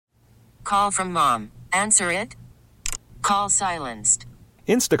call from mom. Answer it. Call silenced.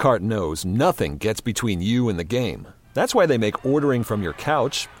 Instacart knows nothing gets between you and the game. That's why they make ordering from your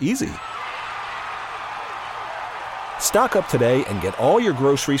couch easy. Stock up today and get all your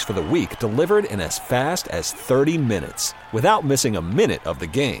groceries for the week delivered in as fast as 30 minutes without missing a minute of the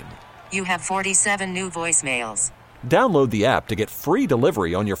game. You have 47 new voicemails. Download the app to get free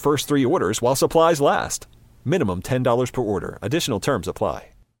delivery on your first 3 orders while supplies last. Minimum $10 per order. Additional terms apply.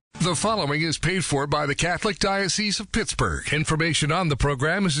 The following is paid for by the Catholic Diocese of Pittsburgh. Information on the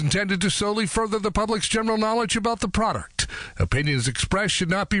program is intended to solely further the public's general knowledge about the product. Opinions expressed should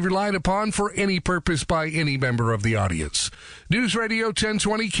not be relied upon for any purpose by any member of the audience. News Radio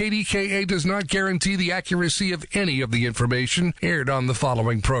 1020 KDKA does not guarantee the accuracy of any of the information aired on the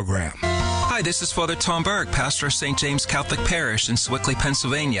following program. Hi, this is Father Tom Berg, pastor of St. James Catholic Parish in Sewickley,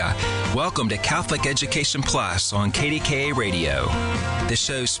 Pennsylvania. Welcome to Catholic Education Plus on KDKA Radio. This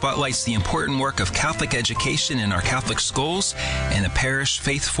show spotlights the important work of Catholic education in our Catholic schools and the parish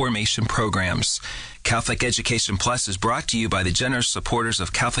faith formation programs. Catholic Education Plus is brought to you by the generous supporters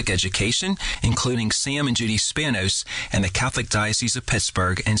of Catholic education, including Sam and Judy Spanos and the Catholic Diocese of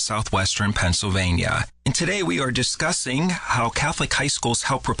Pittsburgh and Southwestern Pennsylvania. And today we are discussing how Catholic high schools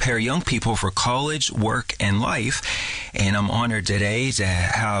help prepare young people for college, work, and life. And I'm honored today to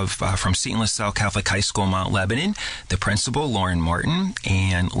have from Seton LaSalle Catholic High School, Mount Lebanon, the principal, Lauren Martin,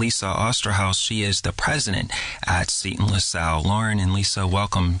 and Lisa Osterhaus. She is the president at Seton LaSalle. Lauren and Lisa,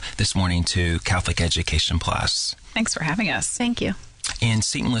 welcome this morning to Catholic Education Plus. Thanks for having us. Thank you. And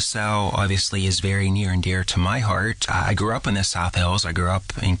Seton LaSalle obviously is very near and dear to my heart. I grew up in the South Hills. I grew up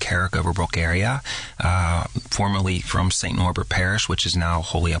in Carrick, Overbrook area, formerly from St. Norbert Parish, which is now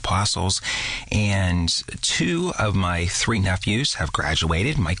Holy Apostles. And 2 of my 3 nephews have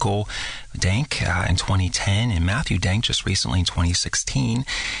graduated, Michael Dank in 2010 and Matthew Dank just recently in 2016.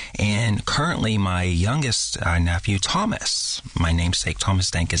 And currently my youngest nephew, Thomas, my namesake Thomas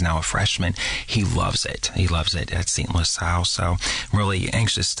Dank, is now a freshman. He loves it. He loves it at Seton LaSalle. So I'm really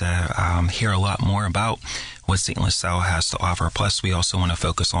anxious to hear a lot more about what Seton LaSalle has to offer. Plus, we also want to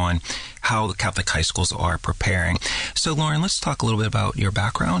focus on how the Catholic high schools are preparing. So, Lauren, let's talk a little bit about your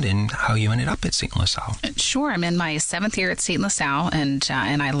background and how you ended up at Seton LaSalle. Sure. I'm in my 7th year at Seton LaSalle, and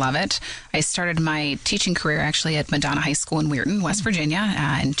I love it. I started my teaching career actually at Madonna High School in Weirton, West Virginia,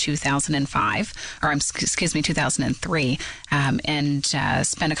 in 2003, and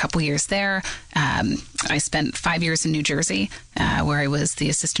spent a couple years there. I spent 5 years in New Jersey, where I was the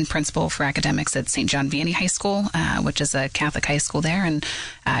assistant principal for academics at St. John Vianney High School, which is a Catholic high school there, and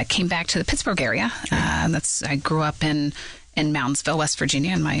came back to the Pittsburgh area. I grew up in Moundsville, West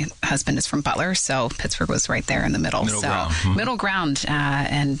Virginia, and my husband is from Butler, so Pittsburgh was right there in the middle. Middle ground,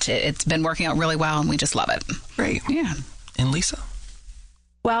 and it's been working out really well, and we just love it. Great. Yeah. And Lisa?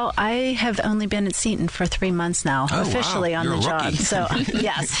 Well, I have only been at Seton for 3 months now, officially on You're the a job. rookie. So,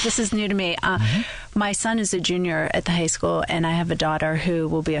 yes, this is new to me. My son is a junior at the high school, and I have a daughter who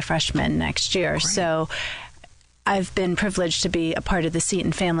will be a freshman next year. Great. So I've been privileged to be a part of the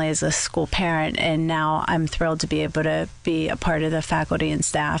Seton family as a school parent, and now I'm thrilled to be able to be a part of the faculty and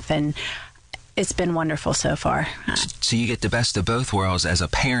staff, and it's been wonderful so far. So you get the best of both worlds as a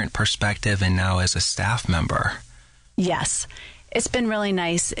parent perspective and now as a staff member. Yes. It's been really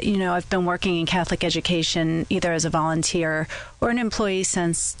nice. You know, I've been working in Catholic education either as a volunteer or an employee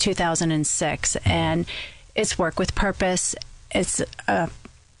since 2006, and it's work with purpose. It's a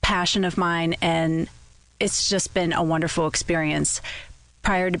passion of mine, and it's just been a wonderful experience.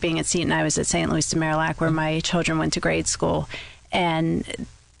 Prior to being at Seton, I was at St. Louis de Marillac, where my children went to grade school, and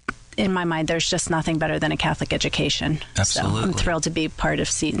in my mind, there's just nothing better than a Catholic education. Absolutely. So I'm thrilled to be part of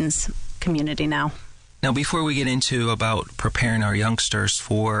Seton's community now. Now, before we get into about preparing our youngsters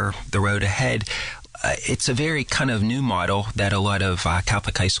for the road ahead, it's a very kind of new model that a lot of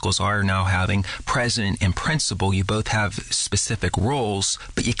Catholic high schools are now having. President and principal, you both have specific roles,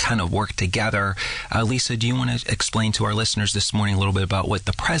 but you kind of work together. Lisa, do you want to explain to our listeners this morning a little bit about what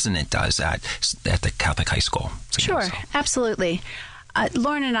the president does at the Catholic high school? Sure, absolutely.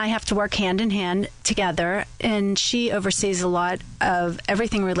 Lauren and I have to work hand in hand together, and she oversees a lot of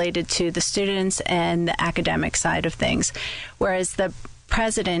everything related to the students and the academic side of things, whereas the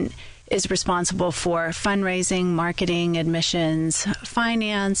president is responsible for fundraising, marketing, admissions,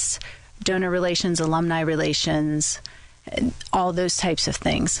 finance, donor relations, alumni relations, and all those types of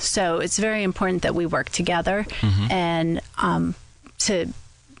things. So it's very important that we work together and to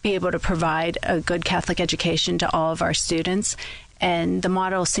be able to provide a good Catholic education to all of our students. And the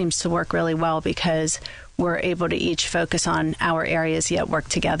model seems to work really well because we're able to each focus on our areas yet work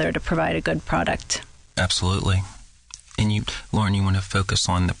together to provide a good product. Absolutely. And you, Lauren, you want to focus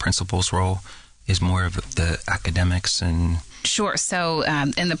on the principal's role is more of the academics and... Sure. So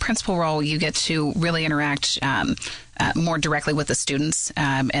in the principal role, you get to really interact more directly with the students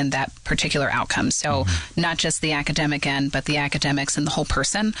and that particular outcome. So not just the academic end, but the academics and the whole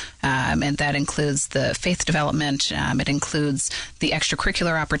person. And that includes the faith development. It includes the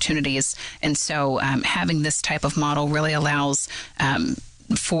extracurricular opportunities. And so having this type of model really allows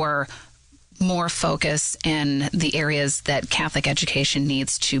for more focus in the areas that Catholic education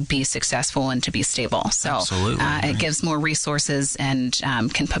needs to be successful and to be stable. So it gives more resources and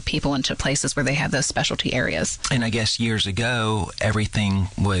can put people into places where they have those specialty areas. And I guess years ago, everything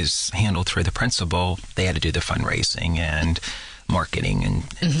was handled through the principal. They had to do the fundraising and marketing and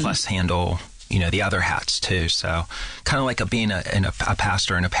plus handle the other hats too. So kind of like being a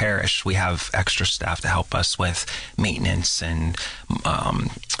pastor in a parish, we have extra staff to help us with maintenance and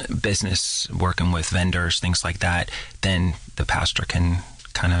business, working with vendors, things like that. Then the pastor can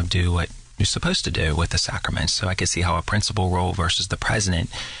kind of do what you're supposed to do with the sacraments. So I can see how a principal role versus the president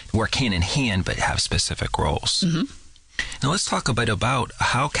work hand in hand, but have specific roles. Now let's talk a bit about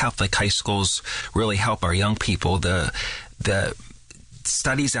how Catholic high schools really help our young people. The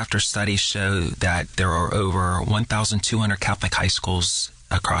studies after studies show that there are over 1,200 Catholic high schools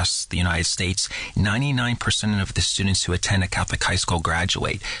across the United States. 99% of the students who attend a Catholic high school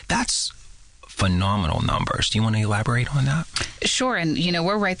graduate. That's phenomenal numbers. Do you want to elaborate on that? Sure. And,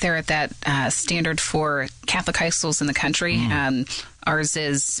 we're right there at that standard for Catholic high schools in the country. Ours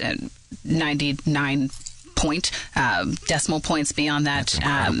is 99 decimal points beyond that.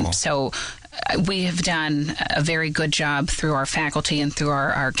 So we have done a very good job through our faculty and through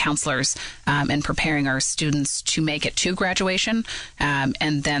our counselors in preparing our students to make it to graduation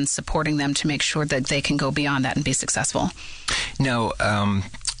and then supporting them to make sure that they can go beyond that and be successful. Now,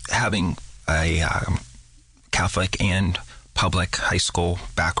 having a Catholic and public high school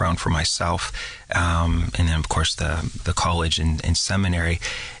background for myself, and then, of course, the college and seminary,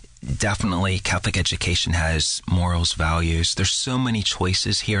 definitely Catholic education has morals, values. There's so many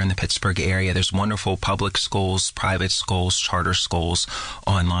choices here in the Pittsburgh area. There's wonderful public schools, private schools, charter schools,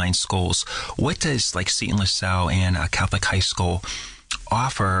 online schools. What does Seton, LaSalle and a Catholic high school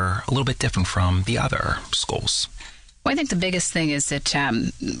offer a little bit different from the other schools? Well, I think the biggest thing is that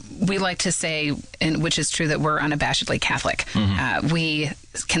we like to say, and which is true, that we're unabashedly Catholic. We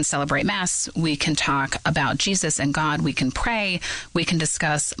can celebrate Mass. We can talk about Jesus and God. We can pray. We can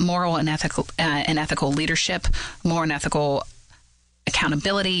discuss moral and ethical leadership, moral and ethical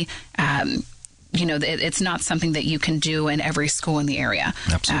accountability. It's not something that you can do in every school in the area.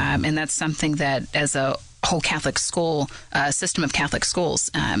 Absolutely. And that's something that, as a whole Catholic school system of Catholic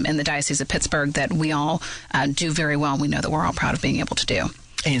schools in the Diocese of Pittsburgh, that we all do very well. We know that we're all proud of being able to do.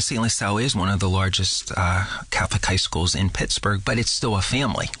 And St. LaSalle is one of the largest Catholic high schools in Pittsburgh, but it's still a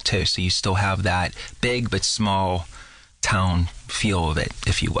family too. So you still have that big but small town feel of it,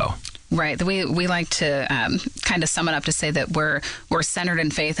 if you will. Right. We like to kind of sum it up to say that we're centered in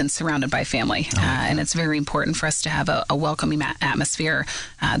faith and surrounded by family. And it's very important for us to have a welcoming atmosphere,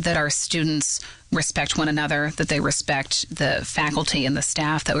 that our students respect one another, that they respect the faculty and the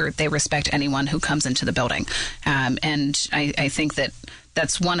staff, that they respect anyone who comes into the building. And I think that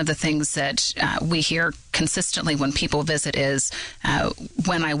that's one of the things that we hear consistently when people visit is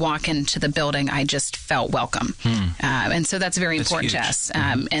when I walk into the building, I just felt welcome. And so that's very important to us.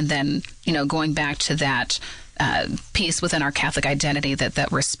 And then, going back to that piece within our Catholic identity, that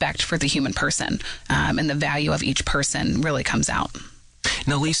respect for the human person and the value of each person really comes out.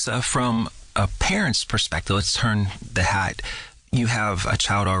 Now, Lisa, from a parent's perspective, let's turn the hat. You have a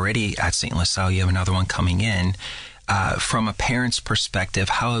child already at St. LaSalle. You have another one coming in. From a parent's perspective,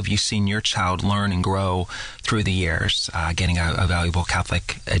 how have you seen your child learn and grow through the years, getting a valuable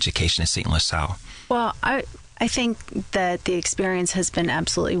Catholic education at St. LaSalle? Well, I think that the experience has been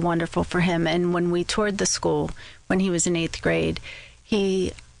absolutely wonderful for him. And when we toured the school, when he was in 8th grade,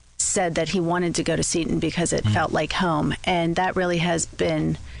 he said that he wanted to go to Seton because it felt like home. And that really has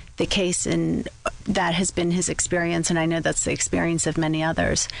been the case, and that has been his experience. And I know that's the experience of many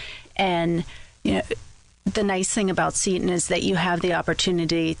others. And, the nice thing about Seton is that you have the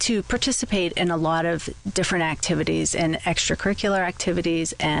opportunity to participate in a lot of different activities and extracurricular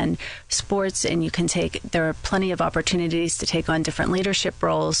activities and sports, and there are plenty of opportunities to take on different leadership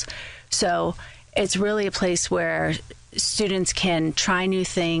roles. So it's really a place where students can try new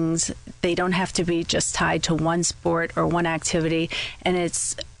things. They don't have to be just tied to one sport or one activity, and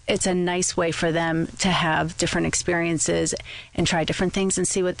it's a nice way for them to have different experiences and try different things and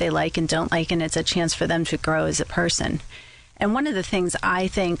see what they like and don't like, and it's a chance for them to grow as a person. And one of the things I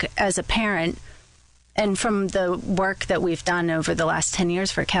think as a parent, And from the work that we've done over the last 10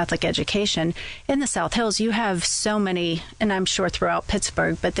 years for Catholic education in the South Hills, you have so many, and I'm sure throughout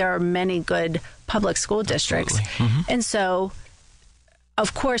Pittsburgh, but there are many good public school districts. And so,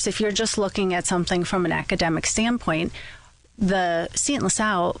 of course, if you're just looking at something from an academic standpoint, the Seton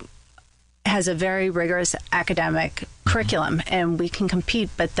LaSalle has a very rigorous academic curriculum, and we can compete.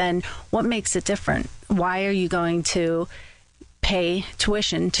 But then what makes it different? Why are you going to pay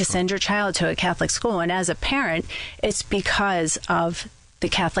tuition to send your child to a Catholic school? And as a parent, it's because of the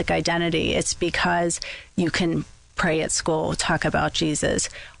Catholic identity. It's because you can pray at school, talk about Jesus,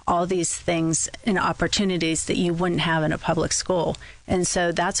 all these things and opportunities that you wouldn't have in a public school. And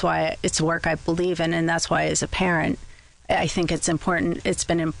so that's why it's work I believe in, and that's why as a parent, I think it's important. It's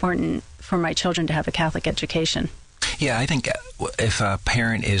been important for my children to have a Catholic education. Yeah, I think if a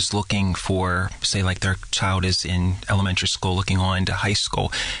parent is looking for, say, like their child is in elementary school looking on to high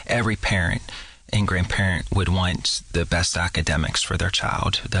school, every parent and grandparent would want the best academics for their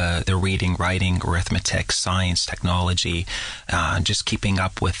child. The reading, writing, arithmetic, science, technology, just keeping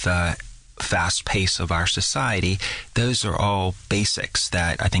up with the fast pace of our society. Those are all basics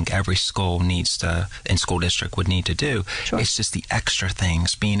that I think every school needs to, and school district would need to do. Sure. It's just the extra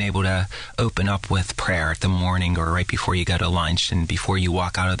things, being able to open up with prayer at the morning or right before you go to lunch and before you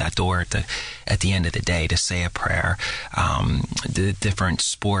walk out of that door at the end of the day to say a prayer. The different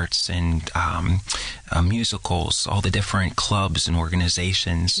sports and musicals, all the different clubs and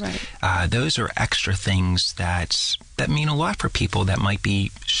organizations. Right. Those are extra things that mean a lot for people that might be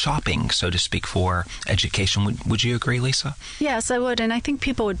shopping, so to speak, for education. Would you agree, Lisa? Yes, I would. And I think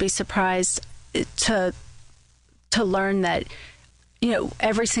people would be surprised to learn that, you know,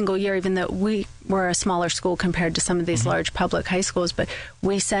 every single year, even though we're a smaller school compared to some of these large public high schools, but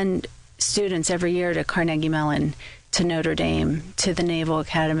we send students every year to Carnegie Mellon, to Notre Dame, to the Naval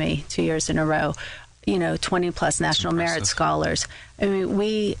Academy 2 years in a row, 20 plus National Merit Scholars. I mean,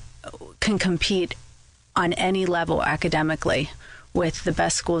 we can compete on any level academically with the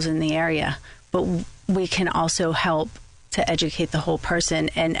best schools in the area, but we can also help to educate the whole person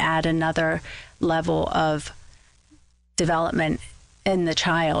and add another level of development in the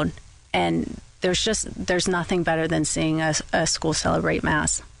child. And there's nothing better than seeing a school celebrate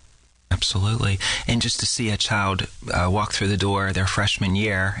Mass. Absolutely. And just to see a child walk through the door their freshman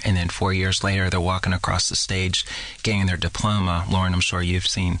year, and then 4 years later they're walking across the stage getting their diploma. Lauren, I'm sure you've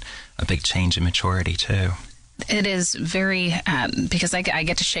seen a big change in maturity too. It is very, because I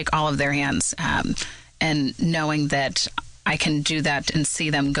get to shake all of their hands, and knowing that I can do that and see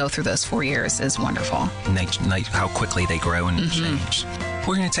them go through those 4 years is wonderful. And how quickly they grow and change.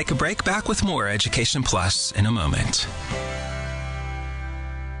 We're going to take a break. Back with more Education Plus in a moment.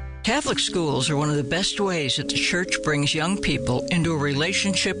 Catholic schools are one of the best ways that the Church brings young people into a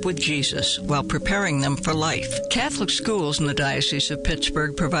relationship with Jesus while preparing them for life. Catholic schools in the Diocese of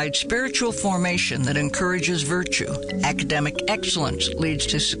Pittsburgh provide spiritual formation that encourages virtue. Academic excellence leads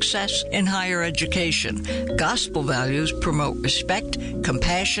to success in higher education. Gospel values promote respect,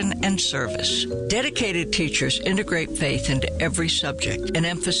 compassion, and service. Dedicated teachers integrate faith into every subject. An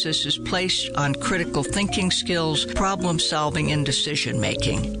emphasis is placed on critical thinking skills, problem solving, and decision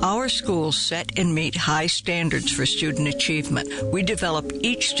making. Our schools set and meet high standards for student achievement. We develop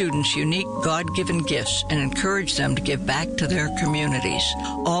each student's unique God-given gifts and encourage them to give back to their communities.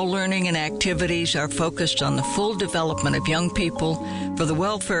 All learning and activities are focused on the full development of young people, for the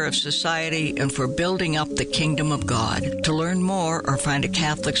welfare of society, and for building up the kingdom of God. To learn more or find a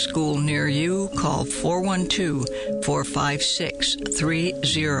Catholic school near you, call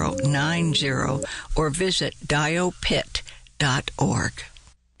 412-456-3090 or visit diopit.org.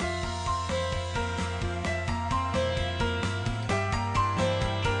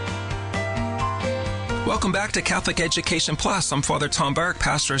 Welcome back to Catholic Education Plus. I'm Father Tom Burke,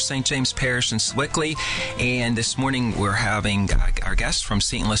 pastor of St. James Parish in Sewickley, and this morning we're having our guest from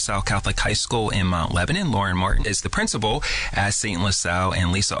Seton LaSalle Catholic High School in Mount Lebanon. Lauren Martin is the principal at Seton LaSalle,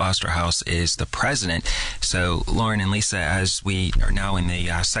 and Lisa Osterhaus is the president. So, Lauren and Lisa, as we are now in the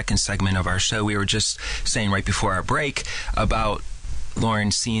second segment of our show, we were just saying right before our break about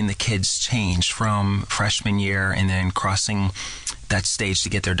Lauren seeing the kids change from freshman year and then crossing that stage to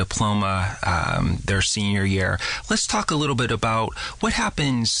get their diploma their senior year. Let's talk a little bit about what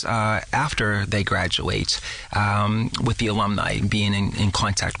happens after they graduate with the alumni, being in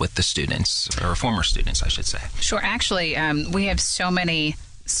contact with the students, or former students, I should say. Sure. Actually, we have so many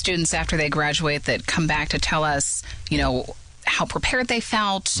students after they graduate that come back to tell us, how prepared they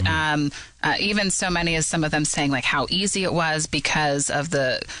felt. Even so many as some of them saying like how easy it was because of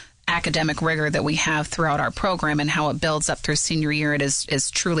the academic rigor that we have throughout our program and how it builds up through senior year. It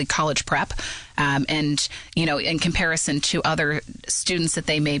is truly college prep. And, you know, in comparison to other students that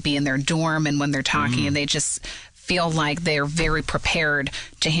they may be in their dorm and when they're talking and they just feel like they're very prepared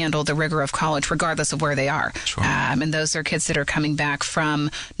to handle the rigor of college regardless of where they are. Sure. And those are kids that are coming back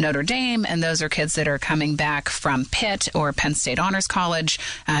from Notre Dame, and those are kids that are coming back from Pitt or Penn State Honors College.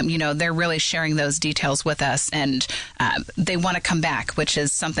 You know, they're really sharing those details with us, and they want to come back, which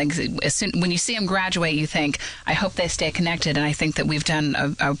is something, when you see them graduate, you think, I hope they stay connected, and I think that we've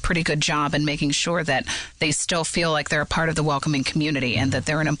done a pretty good job in making sure that they still feel like they're a part of the welcoming community and that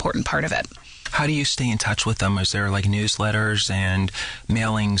they're an important part of it. How do you stay in touch with them? Is there like newsletters and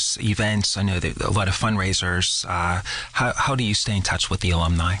mailings, events? I know that a lot of fundraisers. How do you stay in touch with the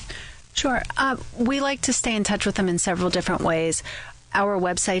alumni? Sure. We like to stay in touch with them in several different ways. Our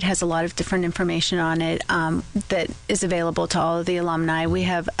website has a lot of different information on it that is available to all of the alumni. We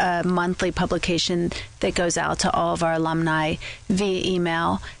have a monthly publication that goes out to all of our alumni via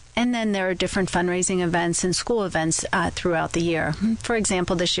email. And then there are different fundraising events and school events throughout the year. For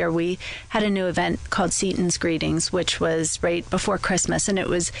example, this year we had a new event called Seton's Greetings, which was right before Christmas, and it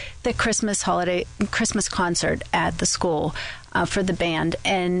was the Christmas concert at the school for the band.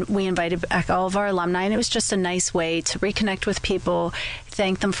 And we invited back all of our alumni, and it was just a nice way to reconnect with people,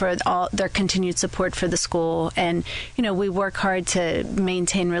 thank them for all their continued support for the school. And, you know, we work hard to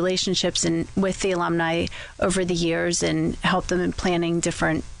maintain relationships with the alumni over the years and help them in planning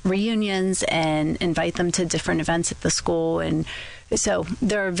different reunions and invite them to different events at the school. And so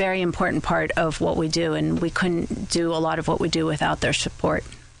they're a very important part of what we do, and we couldn't do a lot of what we do without their support.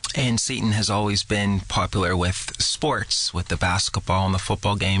 And Seton has always been popular with sports, with the basketball and the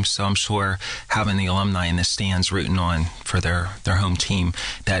football games. So I'm sure having the alumni in the stands rooting on for their home team,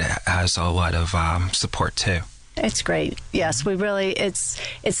 that has a lot of support too. It's great. Yes, we really, it's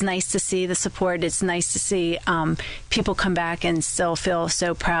nice to see the support. It's nice to see people come back and still feel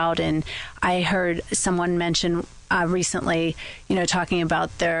so proud. And I heard someone mention recently, you know, talking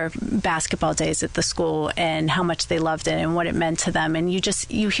about their basketball days at the school and how much they loved it and what it meant to them. And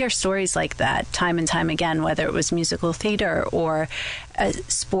you hear stories like that time and time again, whether it was musical theater or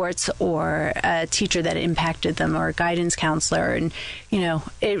sports or a teacher that impacted them or a guidance counselor. And, you know,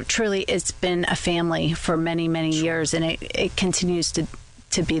 it's been a family for many, many years, and it continues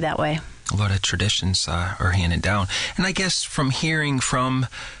to be that way. A lot of traditions are handed down. And I guess from hearing from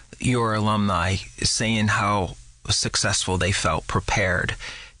your alumni saying how successful they felt, prepared,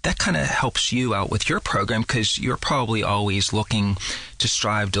 that kind of helps you out with your program, because you're probably always looking to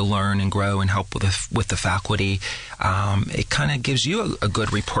strive to learn and grow and help with the faculty. It kind of gives you a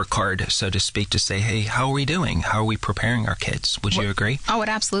good report card, so to speak, to say, hey, how are we doing? How are we preparing our kids? Would you agree? Oh, it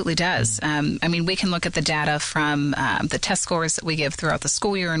absolutely does. I mean, we can look at the data from the test scores that we give throughout the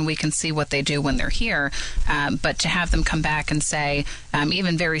school year, and we can see what they do when they're here. But to have them come back and say,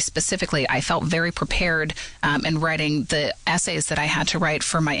 even very specifically, I felt very prepared in writing the essays that I had to write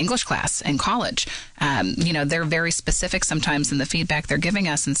for my English class in college. You know, they're very specific sometimes in the feedback they're giving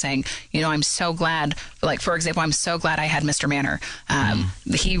us and saying, you know, I'm so glad, like, for example, I'm so glad I had Mr. Manor.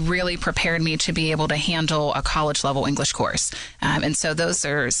 He really prepared me to be able to handle a college level English course. And so those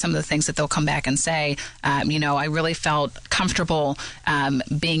are some of the things that they'll come back and say, you know, I really felt comfortable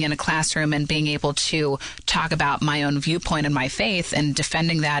being in a classroom and being able to talk about my own viewpoint and my faith and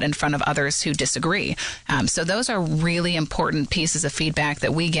defending that in front of others who disagree. So those are really important pieces of feedback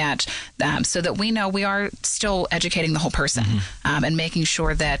that we get, so that we know we are still educating the whole person, and making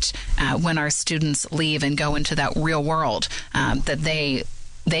sure that when our students leave and go into that real world, that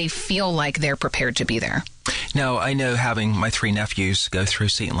they feel like they're prepared to be there. Now, I know, having my 3 nephews go through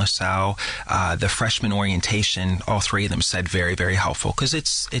Seton LaSalle, the freshman orientation, all 3 of them said very, very helpful, because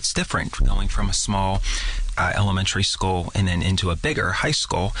it's different going from a small elementary school and then into a bigger high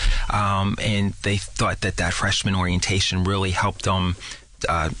school. And they thought that freshman orientation really helped them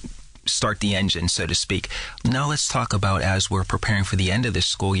start the engine, so to speak. Now let's talk about, as we're preparing for the end of this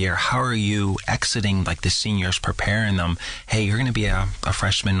school year, how are you exiting, like the seniors, preparing them? Hey, you're going to be a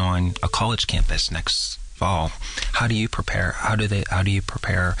freshman on a college campus next fall. How do you prepare? How do you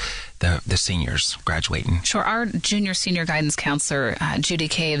prepare the seniors graduating? Sure. Our junior senior guidance counselor, Judy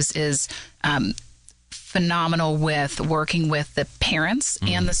Caves, is phenomenal with working with the parents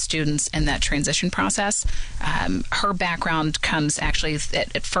and the students in that transition process. Her background comes actually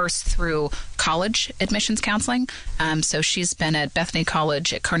at first through college admissions counseling. So she's been at Bethany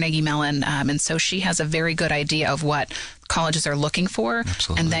College, at Carnegie Mellon, and so she has a very good idea of what colleges are looking for.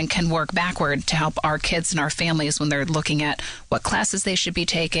 Absolutely. And then can work backward to help our kids and our families when they're looking at what classes they should be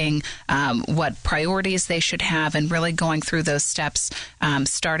taking, what priorities they should have, and really going through those steps,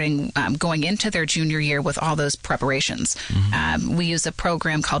 starting going into their junior year with all those preparations. We use a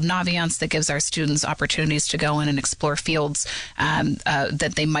program called Naviance that gives our students opportunities to go in and explore fields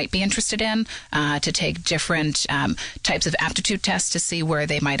that they might be interested in, to take different types of aptitude tests to see where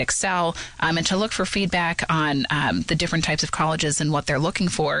they might excel, and to look for feedback on the different types of colleges and what they're looking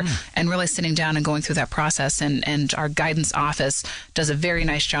for, and really sitting down and going through that process. And our guidance office does a very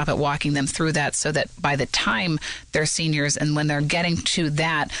nice job at walking them through that, so that by the time they're seniors and when they're getting to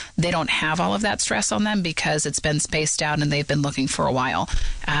that, they don't have all of that stress on them because it's been spaced out and they've been looking for a while.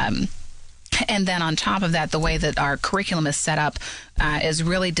 And then on top of that, the way that our curriculum is set up is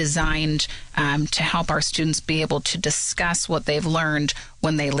really designed to help our students be able to discuss what they've learned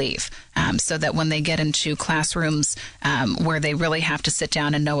when they leave, so that when they get into classrooms where they really have to sit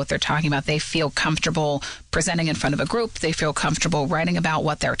down and know what they're talking about, they feel comfortable presenting in front of a group. They feel comfortable writing about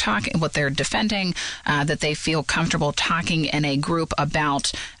what they're defending, that they feel comfortable talking in a group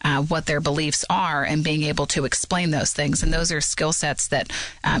about what their beliefs are and being able to explain those things. And those are skill sets that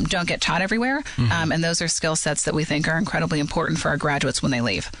don't get taught everywhere. And those are skill sets that we think are incredibly important for our graduates when they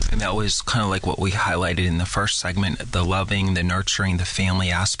leave. And that was kind of like what we highlighted in the first segment, the loving, the nurturing, the family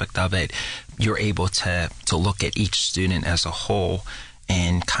aspect of it. You're able to look at each student as a whole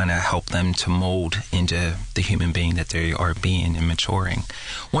and kind of help them to mold into the human being that they are being and maturing.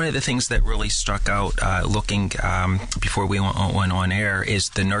 One of the things that really struck out looking before we went on air is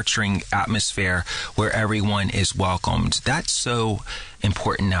the nurturing atmosphere where everyone is welcomed. That's so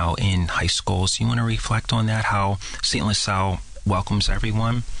important now in high schools. You want to reflect on that, how St. LaSalle welcomes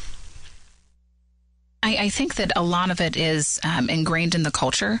everyone? I think that a lot of it is ingrained in the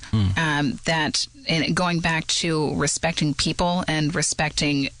culture, that going back to respecting people and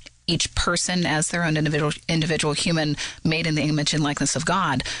respecting each person as their own individual human made in the image and likeness of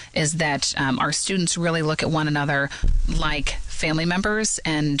God, is that our students really look at one another like family members,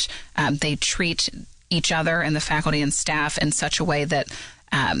 and they treat each other and the faculty and staff in such a way that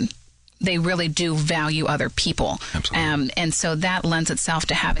they really do value other people. And so that lends itself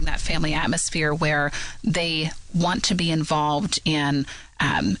to having that family atmosphere where they want to be involved in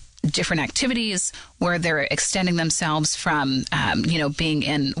different activities, where they're extending themselves from, being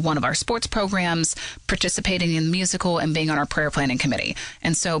in one of our sports programs, participating in the musical, and being on our prayer planning committee.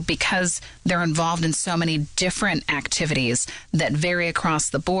 And so because they're involved in so many different activities that vary across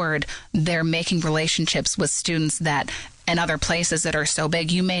the board, they're making relationships with students that in other places that are so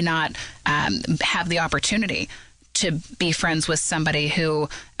big, you may not have the opportunity to be friends with somebody who,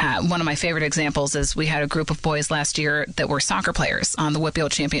 one of my favorite examples is we had a group of boys last year that were soccer players on the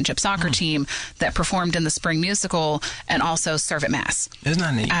Whitfield Championship soccer team that performed in the spring musical and also serve at Mass. Isn't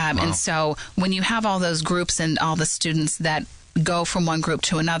that neat? Wow. And so when you have all those groups and all the students that go from one group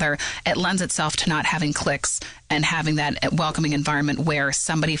to another, it lends itself to not having cliques and having that welcoming environment where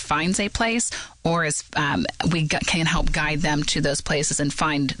somebody finds a place, or we can help guide them to those places and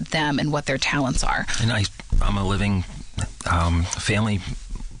find them and what their talents are. And I'm a living family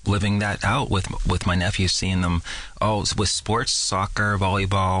living that out with my nephews, seeing them with sports, soccer,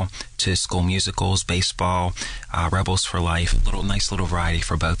 volleyball, to school musicals, baseball, Rebels for Life, nice little variety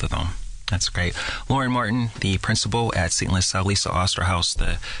for both of them. That's great. Lauren Martin, the principal at St. LaSalle, Lisa Osterhaus,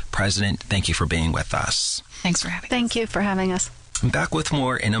 the president, thank you for being with us. Thanks for having us. Thank you for having us. I'm back with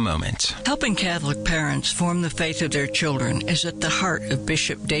more in a moment. Helping Catholic parents form the faith of their children is at the heart of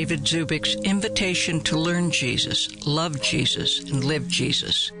Bishop David Zubik's invitation to learn Jesus, love Jesus, and live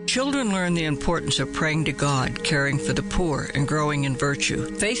Jesus. Children learn the importance of praying to God, caring for the poor, and growing in virtue.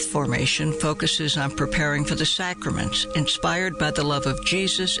 Faith formation focuses on preparing for the sacraments. Inspired by the love of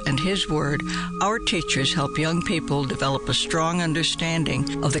Jesus and His Word, our teachers help young people develop a strong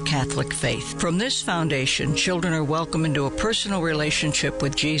understanding of the Catholic faith. From this foundation, children are welcomed into a personal relationship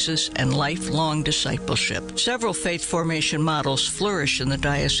with Jesus and lifelong discipleship. Several faith formation models flourish in the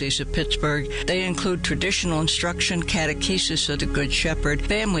Diocese of Pittsburgh. They include traditional instruction, catechesis of the Good Shepherd,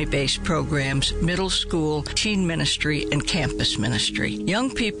 family-based programs, middle school, teen ministry, and campus ministry. Young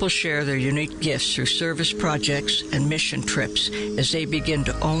people share their unique gifts through service projects and mission trips as they begin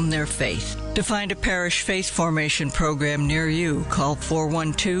to own their faith. To find a parish faith formation program near you, call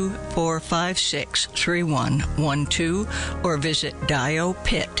 412-456-3112 or visit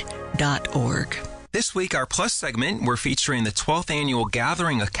diopit.org. This week, our Plus segment, we're featuring the 12th annual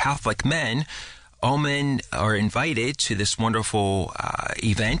Gathering of Catholic Men. all men are invited to this wonderful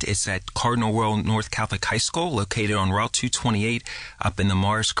event. It's at Cardinal Royal North Catholic High School, located on Route 228 up in the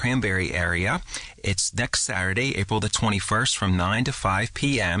Mars Cranberry area. It's next Saturday, April the 21st from 9 to 5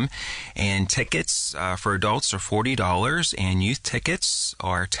 p.m. And tickets for adults are $40 and youth tickets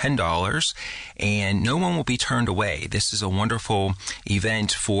are $10. And no one will be turned away. This is a wonderful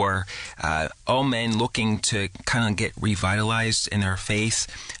event for all men looking to kind of get revitalized in their faith.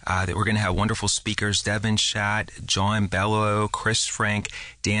 That we're going to have wonderful speakers, Devin Schatt, John Bello, Chris Frank,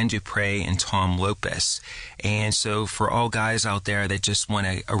 Dan Dupre, and Tom Lopez. And so for all guys out there that just want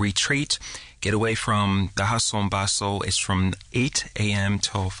a retreat, get away from the hustle and bustle, it's from 8 a.m.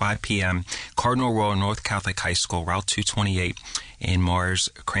 till 5 p.m. Cardinal Royal North Catholic High School, Route 228 in Mars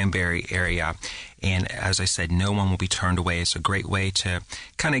Cranberry area. And as I said, no one will be turned away. It's a great way to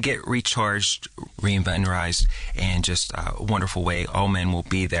kind of get recharged, reinvigorized, and just a wonderful way. All men will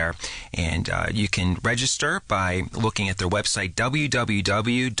be there. And you can register by looking at their website,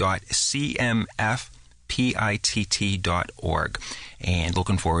 www.cmfpitt.org. And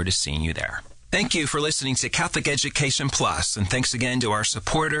looking forward to seeing you there. Thank you for listening to Catholic Education Plus, and thanks again to our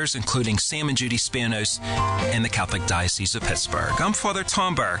supporters, including Sam and Judy Spanos and the Catholic Diocese of Pittsburgh. I'm Father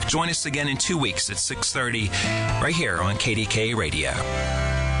Tom Burke. Join us again in 2 weeks at 6:30 right here on KDKA Radio.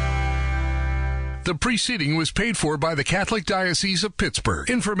 The preceding was paid for by the Catholic Diocese of Pittsburgh.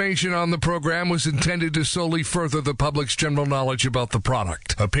 Information on the program was intended to solely further the public's general knowledge about the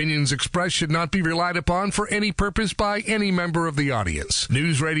product. Opinions expressed should not be relied upon for any purpose by any member of the audience.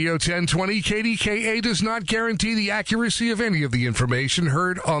 News Radio 1020 KDKA does not guarantee the accuracy of any of the information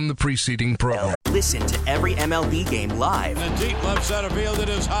heard on the preceding program. Listen to every MLB game live. In the deep left center field, it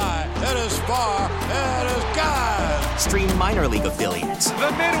is high, it is far, it is gone. Stream minor league affiliates.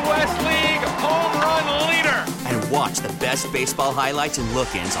 The Midwest League home run leader. And watch the best baseball highlights and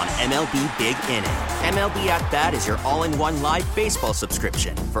look-ins on MLB Big Inning. MLB At Bat is your all-in-one live baseball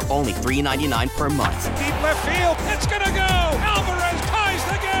subscription for only $3.99 per month. Deep left field, it's gonna go. Alvarez ties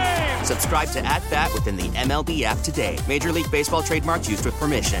the game. Subscribe to At Bat within the MLB app today. Major League Baseball trademarks used with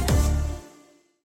permission.